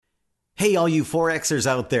Hey, all you Forexers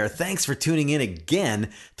out there, thanks for tuning in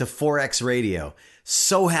again to Forex Radio.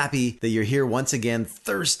 So happy that you're here once again,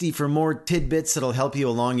 thirsty for more tidbits that'll help you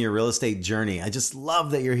along your real estate journey. I just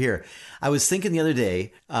love that you're here. I was thinking the other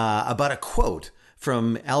day about a quote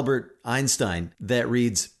from Albert Einstein that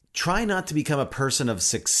reads, "Try not to become a person of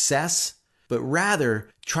success, but rather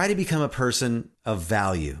try to become a person of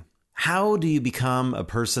value." How do you become a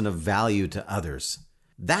person of value to others?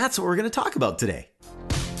 That's what we're going to talk about today.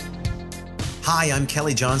 Hi, I'm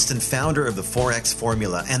Kelly Johnston, founder of the Forex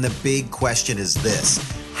Formula, and the big question is this: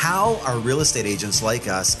 how are real estate agents like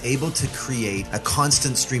us able to create a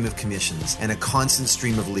constant stream of commissions and a constant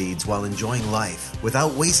stream of leads while enjoying life,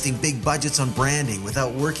 without wasting big budgets on branding,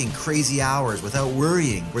 without working crazy hours, without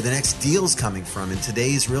worrying where the next deal's coming from in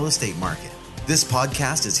today's real estate market? This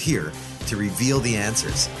podcast is here to reveal the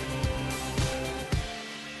answers.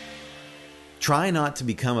 Try not to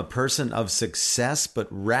become a person of success, but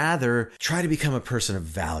rather try to become a person of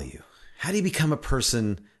value. How do you become a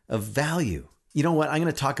person of value? You know what? I'm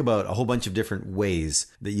going to talk about a whole bunch of different ways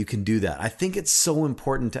that you can do that. I think it's so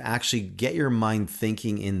important to actually get your mind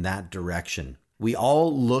thinking in that direction. We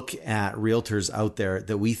all look at realtors out there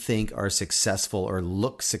that we think are successful or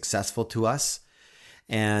look successful to us.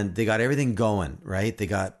 And they got everything going, right? They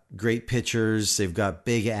got great pictures. They've got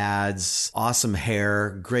big ads, awesome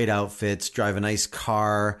hair, great outfits, drive a nice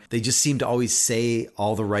car. They just seem to always say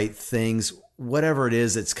all the right things. Whatever it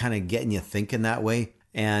is, it's kind of getting you thinking that way.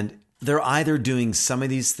 And they're either doing some of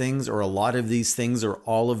these things or a lot of these things or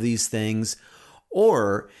all of these things,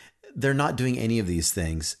 or they're not doing any of these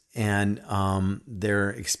things. And they're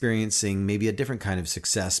experiencing maybe a different kind of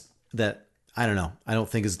success that I don't know. I don't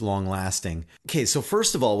think is long lasting. Okay, so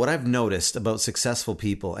first of all, what I've noticed about successful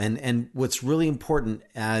people and what's really important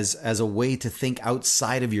as a way to think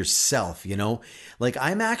outside of yourself, you know, like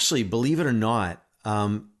I'm actually, believe it or not,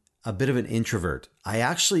 a bit of an introvert.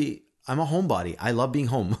 I'm a homebody. I love being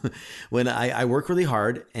home. When I work really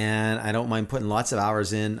hard and I don't mind putting lots of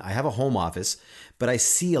hours in. I have a home office, but I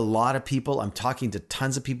see a lot of people. I'm talking to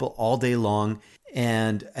tons of people all day long.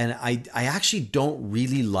 And I actually don't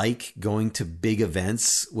really like going to big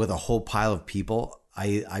events with a whole pile of people.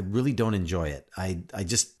 I really don't enjoy it. I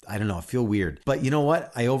don't know. I feel weird. But you know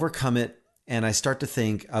what? I overcome it and I start to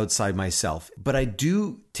think outside myself. But I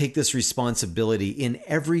do take this responsibility in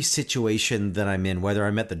every situation that I'm in, whether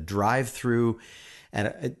I'm at the drive-through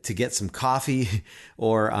to get some coffee,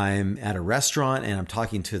 or I'm at a restaurant and I'm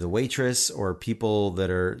talking to the waitress or people that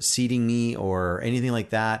are seating me or anything like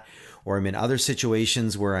that. Or I'm in other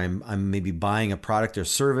situations where I'm maybe buying a product or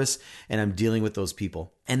service and I'm dealing with those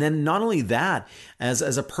people. And then not only that, as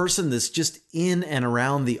a person that's just in and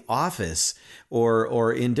around the office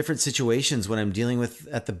or in different situations when I'm dealing with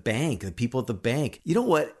at the bank, the people at the bank, you know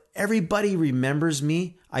what? Everybody remembers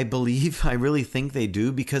me, I believe. I really think they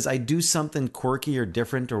do, because I do something quirky or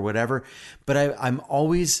different or whatever. But I'm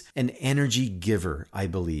always an energy giver, I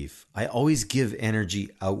believe. I always give energy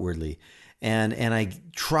outwardly. And I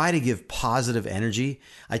try to give positive energy.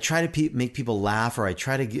 I try to make people laugh, or I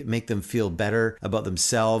try to make them feel better about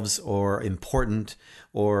themselves or important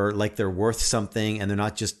or like they're worth something and they're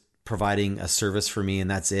not just providing a service for me and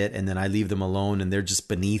that's it. And then I leave them alone and they're just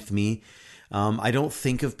beneath me. I don't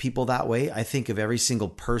think of people that way. I think of every single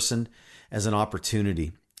person as an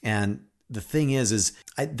opportunity. And the thing is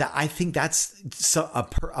I think that's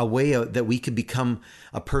a way that we could become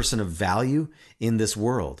a person of value in this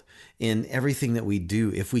world, in everything that we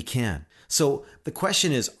do, if we can. So the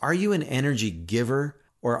question is, are you an energy giver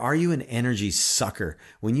or are you an energy sucker?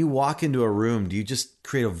 When you walk into a room, do you just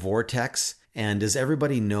create a vortex? And does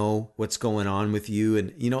everybody know what's going on with you?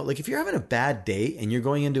 And, you know, like if you're having a bad day and you're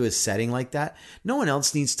going into a setting like that, no one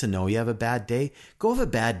else needs to know you have a bad day. Go have a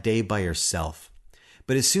bad day by yourself.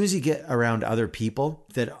 But as soon as you get around other people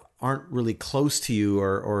that aren't really close to you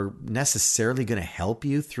or necessarily going to help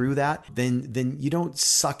you through that, then you don't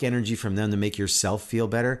suck energy from them to make yourself feel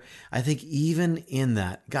better. I think even in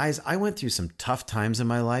that, guys, I went through some tough times in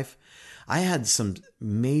my life. I had some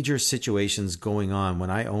major situations going on when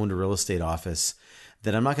I owned a real estate office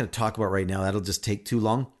that I'm not going to talk about right now. That'll just take too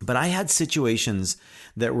long. But I had situations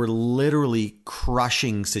that were literally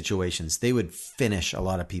crushing situations. They would finish a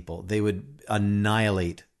lot of people. They would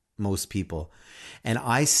annihilate most people. And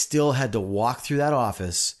I still had to walk through that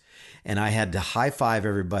office and I had to high five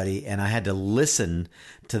everybody and I had to listen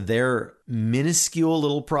to their minuscule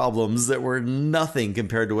little problems that were nothing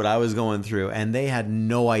compared to what I was going through. And they had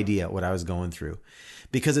no idea what I was going through.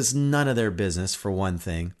 Because it's none of their business, for one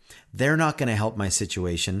thing. They're not going to help my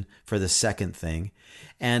situation, for the second thing.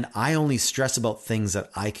 And I only stress about things that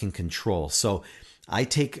I can control. So I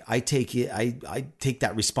take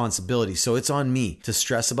that responsibility. So it's on me to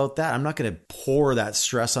stress about that. I'm not going to pour that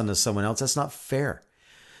stress onto someone else. That's not fair.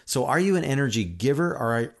 So are you an energy giver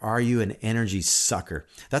or are you an energy sucker?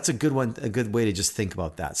 That's a good one, a good way to just think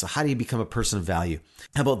about that. So how do you become a person of value?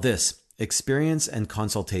 How about this? Experience and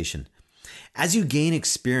consultation. As you gain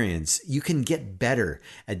experience, you can get better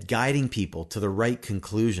at guiding people to the right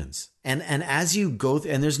conclusions. And as you go,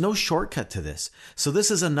 and there's no shortcut to this. So this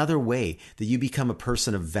is another way that you become a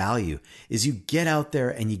person of value is you get out there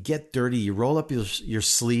and you get dirty, you roll up your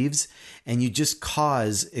sleeves and you just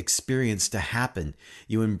cause experience to happen.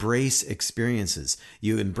 You embrace experiences.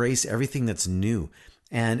 You embrace everything that's new.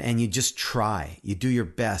 And you just try, you do your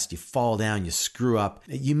best, you fall down, you screw up.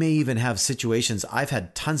 You may even have situations, I've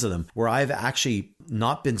had tons of them, where I've actually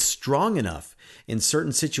not been strong enough in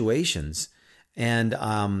certain situations. And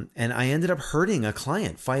I ended up hurting a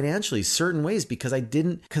client financially certain ways because I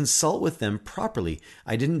didn't consult with them properly.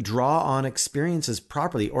 I didn't draw on experiences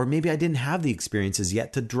properly, or maybe I didn't have the experiences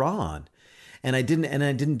yet to draw on. And I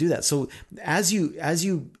didn't do that. So as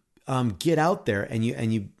you get out there and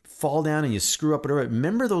you fall down and you screw up, whatever,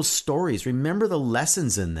 remember those stories, remember the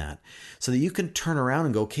lessons in that so that you can turn around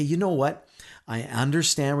and go, okay, you know what? I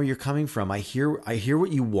understand where you're coming from. I hear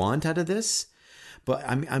what you want out of this, but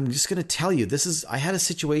I'm just going to tell you, I had a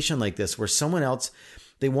situation like this where someone else,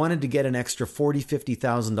 they wanted to get an extra $40,000,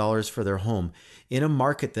 $50,000 for their home in a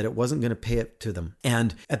market that it wasn't going to pay it to them.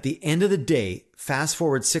 And at the end of the day, fast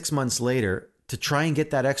forward 6 months later, to try and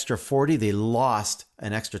get that extra 40, they lost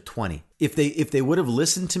an extra 20. If they would have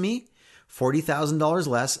listened to me, $40,000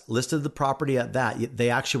 less, listed the property at that, they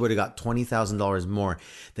actually would have got $20,000 more.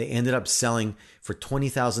 They ended up selling for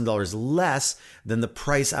 $20,000 less than the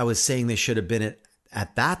price I was saying they should have been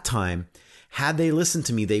at that time. Had they listened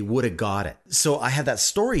to me, they would have got it. So I have that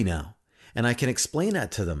story now. And I can explain that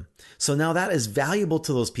to them. So now that is valuable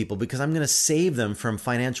to those people because I'm going to save them from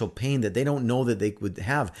financial pain that they don't know that they would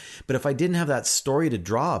have. But if I didn't have that story to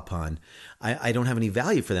draw upon, I don't have any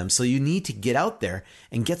value for them. So you need to get out there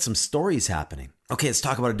and get some stories happening. Okay, let's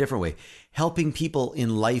talk about a different way. Helping people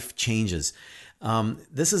in life changes.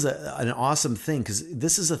 This is an awesome thing because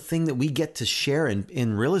this is a thing that we get to share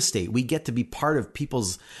in real estate. We get to be part of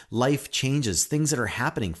people's life changes, things that are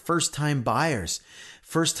happening, first-time buyers,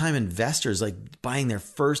 first-time investors, like buying their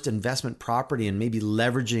first investment property and maybe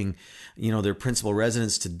leveraging, their principal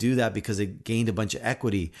residence to do that because they gained a bunch of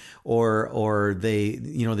equity, or they've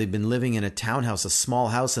been living in a townhouse, a small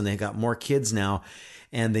house, and they got more kids now.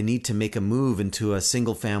 And they need to make a move into a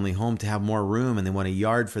single family home to have more room, and they want a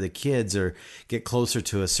yard for the kids or get closer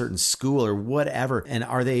to a certain school or whatever. And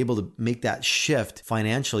are they able to make that shift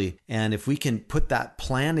financially? And if we can put that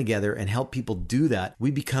plan together and help people do that,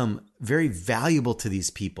 we become very valuable to these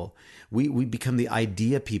people. We become the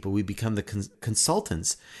idea people. We become the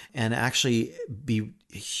consultants and actually be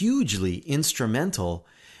hugely instrumental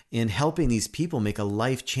in helping these people make a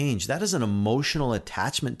life change. That is an emotional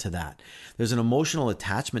attachment to that. There's an emotional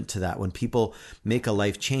attachment to that when people make a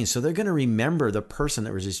life change. So they're going to remember the person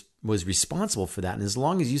that was responsible for that. And as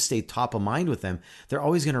long as you stay top of mind with them, they're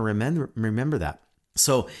always going to remember that.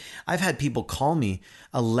 So I've had people call me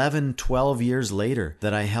 11, 12 years later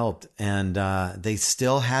that I helped, and they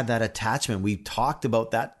still had that attachment. We talked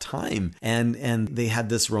about that time, and they had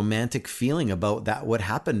this romantic feeling about that, what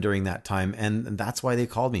happened during that time. And that's why they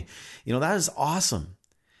called me. That is awesome.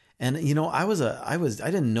 And, I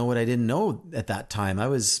didn't know what I didn't know at that time. I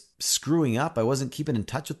was screwing up. I wasn't keeping in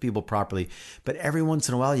touch with people properly, but every once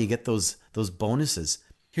in a while you get those bonuses.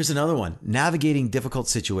 Here's another one, navigating difficult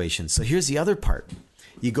situations. So here's the other part.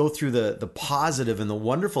 You go through the positive and the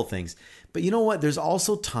wonderful things. But you know what? There's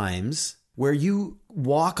also times where you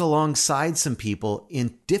walk alongside some people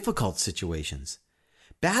in difficult situations.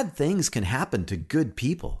 Bad things can happen to good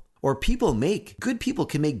people, or good people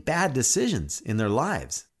can make bad decisions in their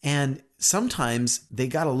lives. And sometimes they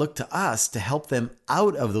got to look to us to help them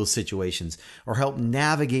out of those situations or help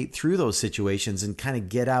navigate through those situations and kind of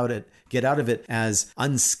get out of it as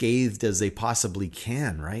unscathed as they possibly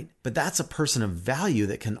can, right? But that's a person of value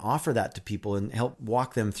that can offer that to people and help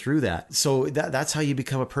walk them through that. So that's how you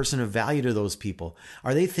become a person of value to those people.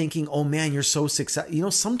 Are they thinking, oh man, you're so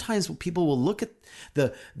successful? Sometimes people will look at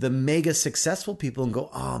the mega successful people and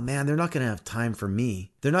go, oh man, they're not going to have time for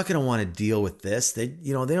me. They're not going to want to deal with this. They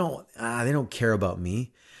don't care about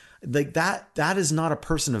me. Like that is not a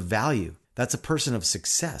person of value. That's a person of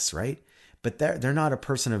success, right? But they're not a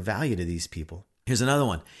person of value to these people. Here's another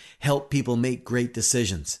one. Help people make great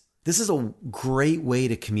decisions. This is a great way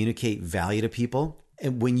to communicate value to people.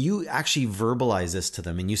 And when you actually verbalize this to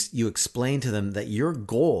them and you explain to them that your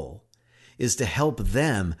goal is to help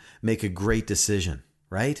them make a great decision,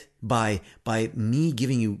 right? By me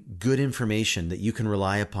giving you good information that you can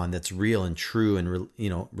rely upon, that's real and true and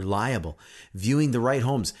reliable, viewing the right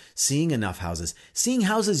homes, seeing enough houses, seeing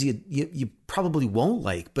houses you probably won't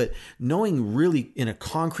like, but knowing really in a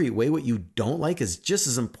concrete way what you don't like is just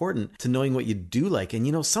as important to knowing what you do like.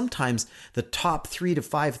 And sometimes the top 3 to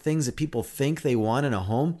 5 things that people think they want in a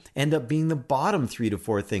home end up being the bottom 3 to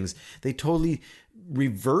 4 things. They totally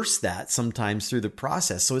reverse that sometimes through the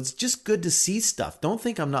process. So it's just good to see stuff. Don't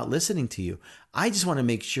think I'm not listening to you. I just want to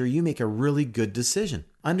make sure you make a really good decision.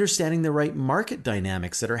 Understanding the right market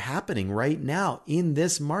dynamics that are happening right now in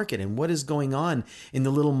this market and what is going on in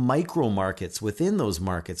the little micro markets within those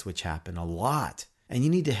markets, which happen a lot. And you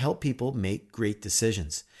need to help people make great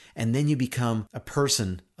decisions. And then you become a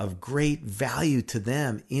person of great value to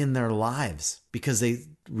them in their lives because they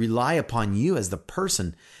rely upon you as the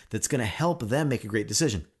person that's going to help them make a great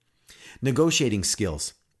decision. Negotiating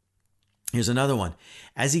skills. Here's another one.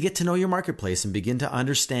 As you get to know your marketplace and begin to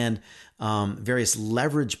understand various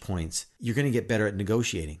leverage points, you're going to get better at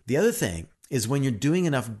negotiating. The other thing is when you're doing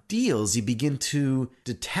enough deals, you begin to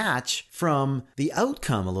detach from the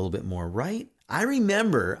outcome a little bit more, right? I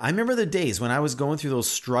remember the days when I was going through those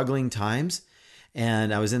struggling times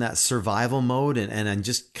and I was in that survival mode and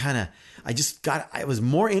I was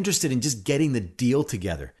more interested in just getting the deal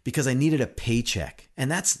together because I needed a paycheck. And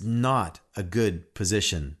that's not a good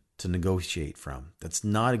position to negotiate from. That's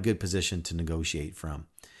not a good position to negotiate from.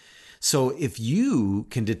 So if you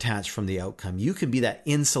can detach from the outcome, you can be that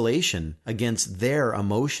insulation against their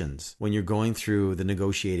emotions when you're going through the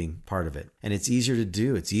negotiating part of it. And it's easier to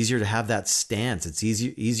do. It's easier to have that stance. It's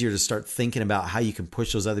easier to start thinking about how you can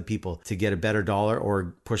push those other people to get a better dollar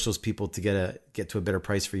or push those people to get to a better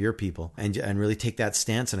price for your people and really take that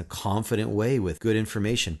stance in a confident way with good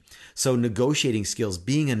information. So negotiating skills,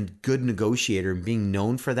 being a good negotiator and being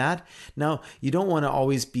known for that. Now, you don't want to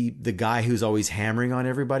always be the guy who's always hammering on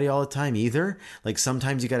everybody all the time either. Like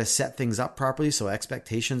sometimes you got to set things up properly so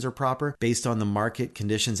expectations are proper based on the market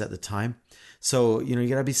conditions at the time. So, you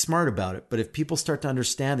got to be smart about it. But if people start to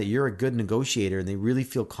understand that you're a good negotiator and they really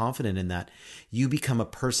feel confident in that, you become a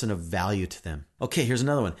person of value to them. Okay, here's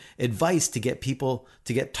another one. Advice to get people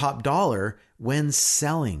to get top dollar when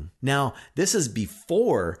selling. Now, this is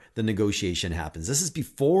before the negotiation happens. This is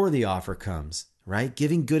before the offer comes. Right?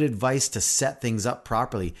 Giving good advice to set things up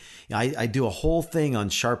properly. I do a whole thing on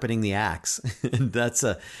sharpening the axe. And that's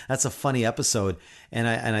a funny episode. And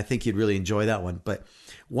I think you'd really enjoy that one. But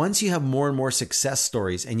once you have more and more success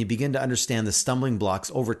stories and you begin to understand the stumbling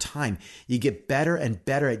blocks over time, you get better and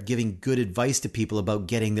better at giving good advice to people about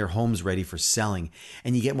getting their homes ready for selling.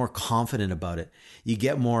 And you get more confident about it. You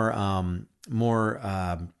get more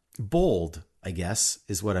bold, I guess,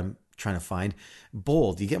 is what I'm trying to find.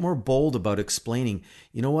 Bold. You get more bold about explaining,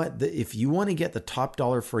 you know what, if you want to get the top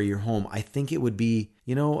dollar for your home, I think it would be,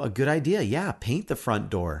 a good idea. Yeah, paint the front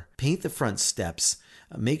door, paint the front steps,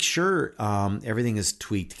 make sure everything is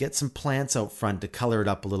tweaked, get some plants out front to color it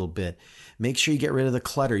up a little bit. Make sure you get rid of the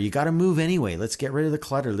clutter. You got to move anyway. Let's get rid of the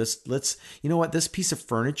clutter. Let's, you know what, this piece of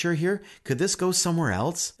furniture here, could this go somewhere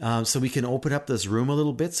else? So we can open up this room a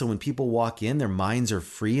little bit. So when people walk in, their minds are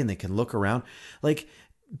free and they can look around. Like,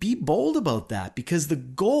 be bold about that because the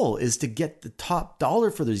goal is to get the top dollar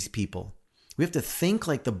for these people. We have to think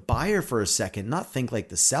like the buyer for a second, not think like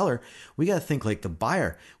the seller. We got to think like the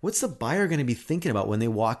buyer. What's the buyer going to be thinking about when they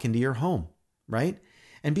walk into your home, right?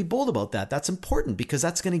 And be bold about that. That's important because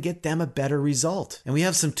that's going to get them a better result. And we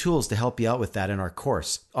have some tools to help you out with that in our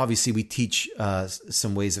course. Obviously, we teach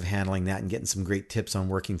some ways of handling that and getting some great tips on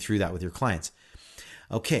working through that with your clients.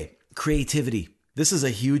 Okay, creativity. This is a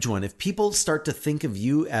huge one. If people start to think of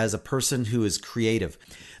you as a person who is creative,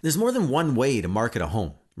 there's more than one way to market a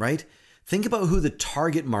home, right? Think about who the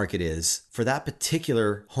target market is for that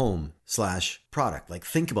particular home/product. Like,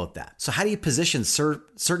 think about that. So how do you position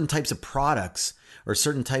certain types of products or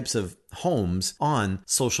certain types of homes on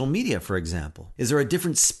social media, for example? Is there a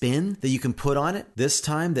different spin that you can put on it this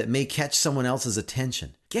time that may catch someone else's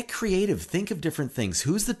attention? Get creative. Think of different things.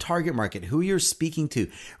 Who's the target market? Who you're speaking to?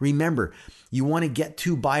 Remember, you want to get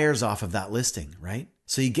 2 buyers off of that listing, right?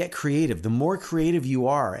 So you get creative. The more creative you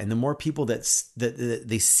are and the more people that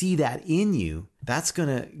they see that in you, that's going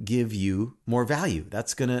to give you more value.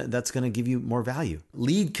 That's going to give you more value.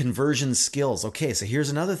 Lead conversion skills. Okay, so here's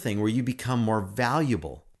another thing where you become more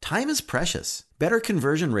valuable. Time is precious. Better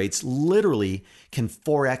conversion rates literally can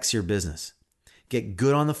 4x your business. Get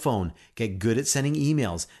good on the phone. Get good at sending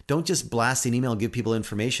emails. Don't just blast an email and give people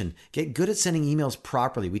information. Get good at sending emails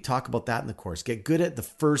properly. We talk about that in the course. Get good at the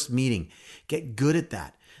first meeting. Get good at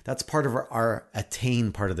that. That's part of our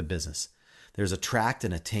attain part of the business. There's attract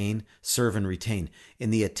and attain, serve and retain. In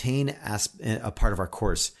the attain a part of our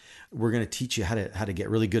course, we're going to teach you how to get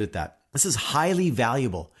really good at that. This is highly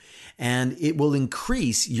valuable, and it will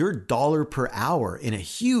increase your dollar per hour in a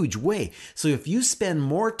huge way. So if you spend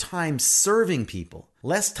more time serving people,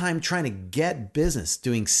 less time trying to get business,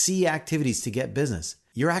 doing C activities to get business,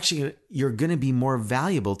 you're going to be more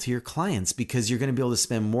valuable to your clients because you're going to be able to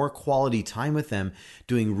spend more quality time with them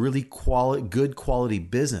doing really good quality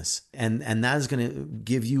business. And that is going to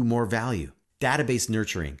give you more value. Database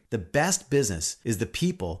nurturing. The best business is the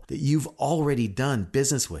people that you've already done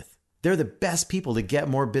business with. They're the best people to get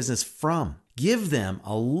more business from. Give them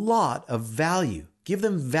a lot of value. Give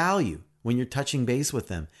them value when you're touching base with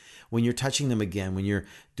them, when you're touching them again, when you're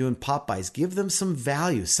doing pop-bys. Give them some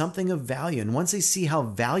value, something of value. And once they see how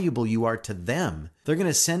valuable you are to them, they're going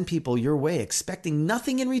to send people your way expecting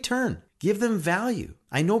nothing in return. Give them value.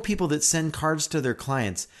 I know people that send cards to their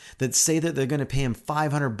clients that say that they're going to pay them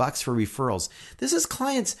 $500 for referrals. This is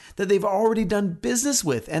clients that they've already done business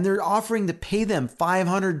with, and they're offering to pay them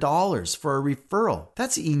 $500 for a referral.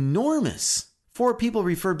 That's enormous. 4 people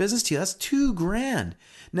refer business to you. That's $2,000.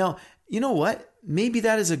 Now, you know what? Maybe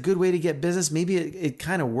that is a good way to get business. Maybe it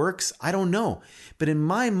kind of works. I don't know. But in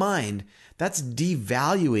my mind, that's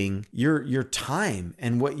devaluing your time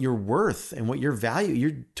and what you're worth and what your value.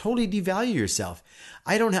 You're totally devalue yourself.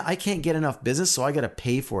 I can't get enough business, so I got to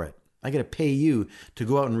pay for it. I got to pay you to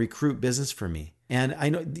go out and recruit business for me. And I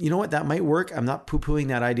know, you know what, that might work. I'm not poo-pooing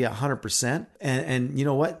that idea 100%. And you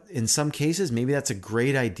know what, in some cases, maybe that's a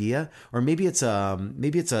great idea, or maybe it's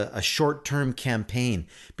a short-term campaign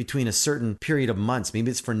between a certain period of months.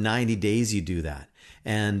 Maybe it's for 90 days you do that.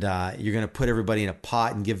 And you're going to put everybody in a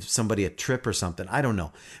pot and give somebody a trip or something. I don't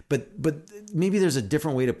know. But maybe there's a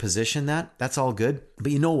different way to position that. That's all good.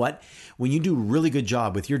 But you know what? When you do a really good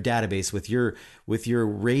job with your database, with your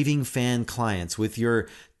raving fan clients, with your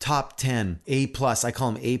top 10 A+, I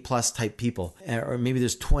call them A+ type people, or maybe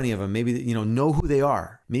there's 20 of them. Maybe, know who they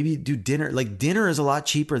are. Maybe do dinner. Like, dinner is a lot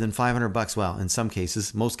cheaper than $500. Well, in some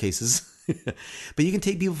cases, most cases. But you can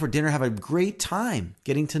take people for dinner, have a great time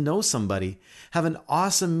getting to know somebody, have an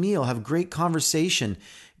awesome meal, have great conversation,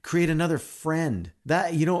 create another friend.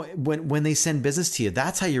 That, when they send business to you,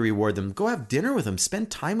 that's how you reward them. Go have dinner with them, spend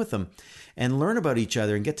time with them, and learn about each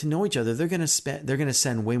other and get to know each other. They're going to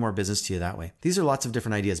send way more business to you that way. These are lots of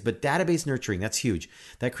different ideas, but database nurturing, that's huge.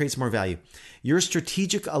 That creates more value. Your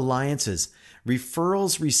strategic alliances,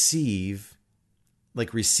 referrals receive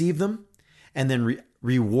them and then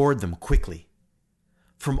reward them quickly.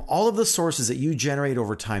 From all of the sources that you generate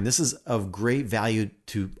over time, this is of great value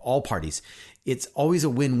to all parties. It's always a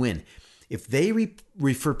win-win. If they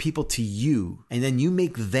refer people to you and then you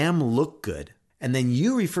make them look good, and then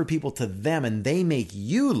you refer people to them and they make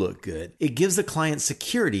you look good, it gives the client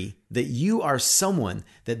security that you are someone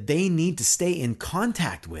that they need to stay in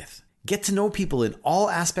contact with. Get to know people in all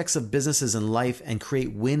aspects of businesses and life and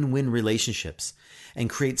create win-win relationships and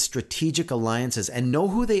create strategic alliances and know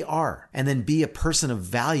who they are, and then be a person of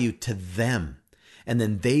value to them. And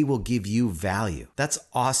then they will give you value. That's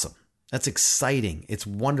awesome. That's exciting. It's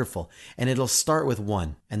wonderful. And it'll start with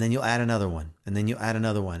one, and then you'll add another one, and then you'll add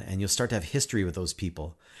another one, and you'll start to have history with those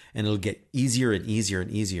people. And it'll get easier and easier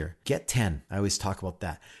and easier. Get 10. I always talk about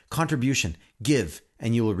that. Contribution. Give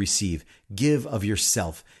and you will receive. Give of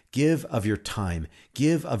yourself. Give of your time.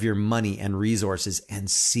 Give of your money and resources, and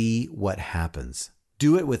see what happens.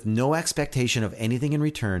 Do it with no expectation of anything in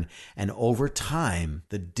return. And over time,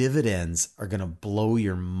 the dividends are going to blow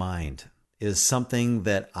your mind. It is something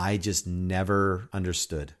that I just never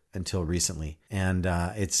understood until recently. And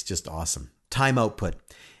it's just awesome. Time output.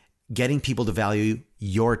 Getting people to value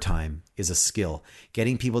your time is a skill.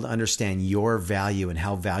 Getting people to understand your value and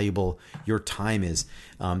how valuable your time is,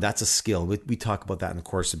 that's a skill. We talk about that in the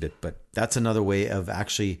course a bit, but that's another way of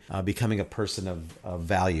actually becoming a person of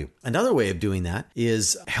value. Another way of doing that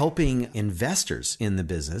is helping investors in the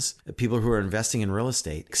business, people who are investing in real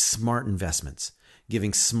estate, smart investments.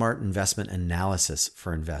 Giving smart investment analysis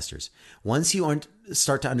for investors. Once you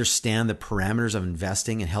start to understand the parameters of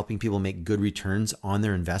investing and helping people make good returns on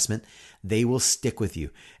their investment, they will stick with you,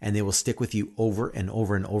 and they will stick with you over and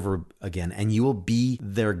over and over again. And you will be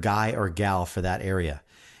their guy or gal for that area.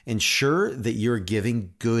 Ensure that you're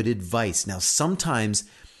giving good advice. Now, sometimes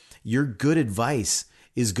your good advice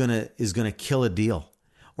is gonna kill a deal,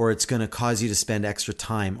 or it's going to cause you to spend extra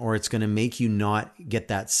time, or it's going to make you not get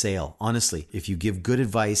that sale. Honestly, if you give good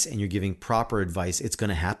advice and you're giving proper advice, it's going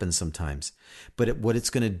to happen sometimes. But what it's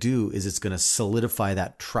going to do is it's going to solidify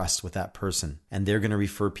that trust with that person, and they're going to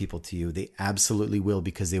refer people to you. They absolutely will,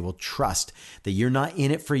 because they will trust that you're not in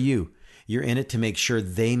it for you. You're in it to make sure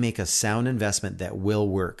they make a sound investment that will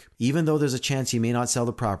work. Even though there's a chance you may not sell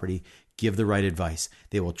the property, give the right advice.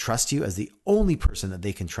 They will trust you as the only person that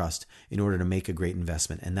they can trust in order to make a great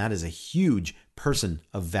investment. And that is a huge person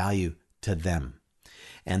of value to them.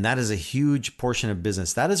 And that is a huge portion of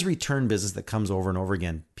business. That is return business that comes over and over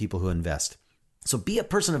again, people who invest. So be a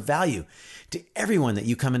person of value to everyone that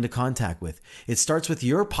you come into contact with. It starts with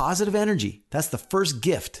your positive energy. That's the first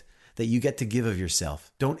gift that you get to give of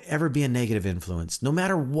yourself. Don't ever be a negative influence. No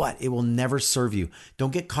matter what, it will never serve you.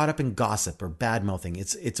 Don't get caught up in gossip or bad mouthing.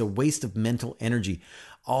 It's a waste of mental energy.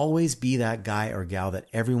 Always be that guy or gal that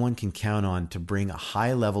everyone can count on to bring a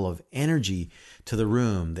high level of energy to the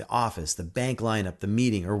room, the office, the bank lineup, the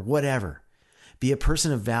meeting, or whatever. Be a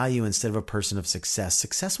person of value instead of a person of success.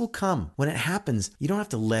 Success will come. When it happens, you don't have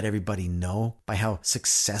to let everybody know by how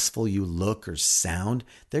successful you look or sound.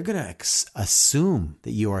 They're going to assume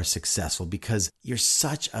that you are successful because you're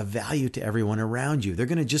such a value to everyone around you. They're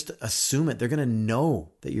going to just assume it. They're going to know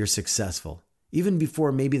that you're successful. Even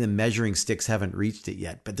before maybe the measuring sticks haven't reached it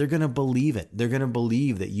yet, but they're going to believe it. They're going to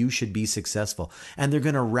believe that you should be successful, and they're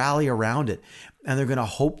going to rally around it, and they're going to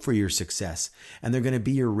hope for your success, and they're going to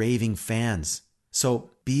be your raving fans.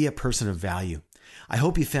 So be a person of value. I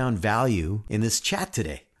hope you found value in this chat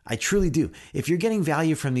today. I truly do. If you're getting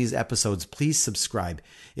value from these episodes, please subscribe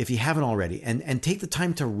if you haven't already, and take the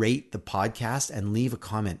time to rate the podcast and leave a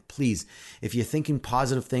comment, please. If you're thinking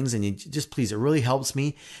positive things, and you just please, it really helps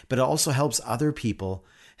me, but it also helps other people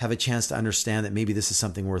have a chance to understand that maybe this is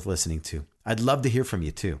something worth listening to. I'd love to hear from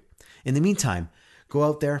you too. In the meantime, go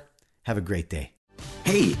out there, have a great day.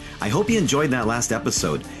 Hey, I hope you enjoyed that last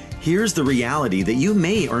episode. Here's the reality that you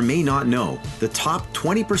may or may not know. The top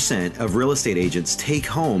 20% of real estate agents take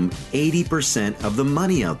home 80% of the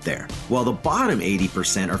money out there, while the bottom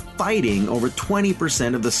 80% are fighting over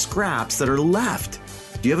 20% of the scraps that are left.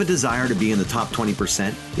 Do you have a desire to be in the top 20%?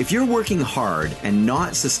 If you're working hard and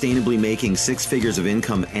not sustainably making six figures of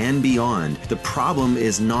income and beyond, the problem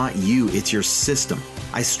is not you, it's your system.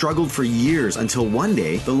 I struggled for years until one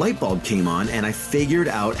day the light bulb came on and I figured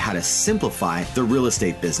out how to simplify the real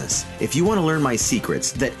estate business. If you want to learn my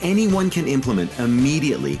secrets that anyone can implement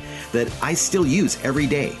immediately, that I still use every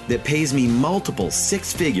day, that pays me multiple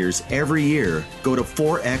six figures every year, go to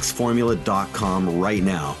 4xformula.com right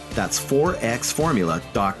now. That's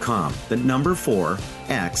 4xformula.com. The number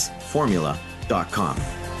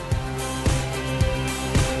 4xformula.com.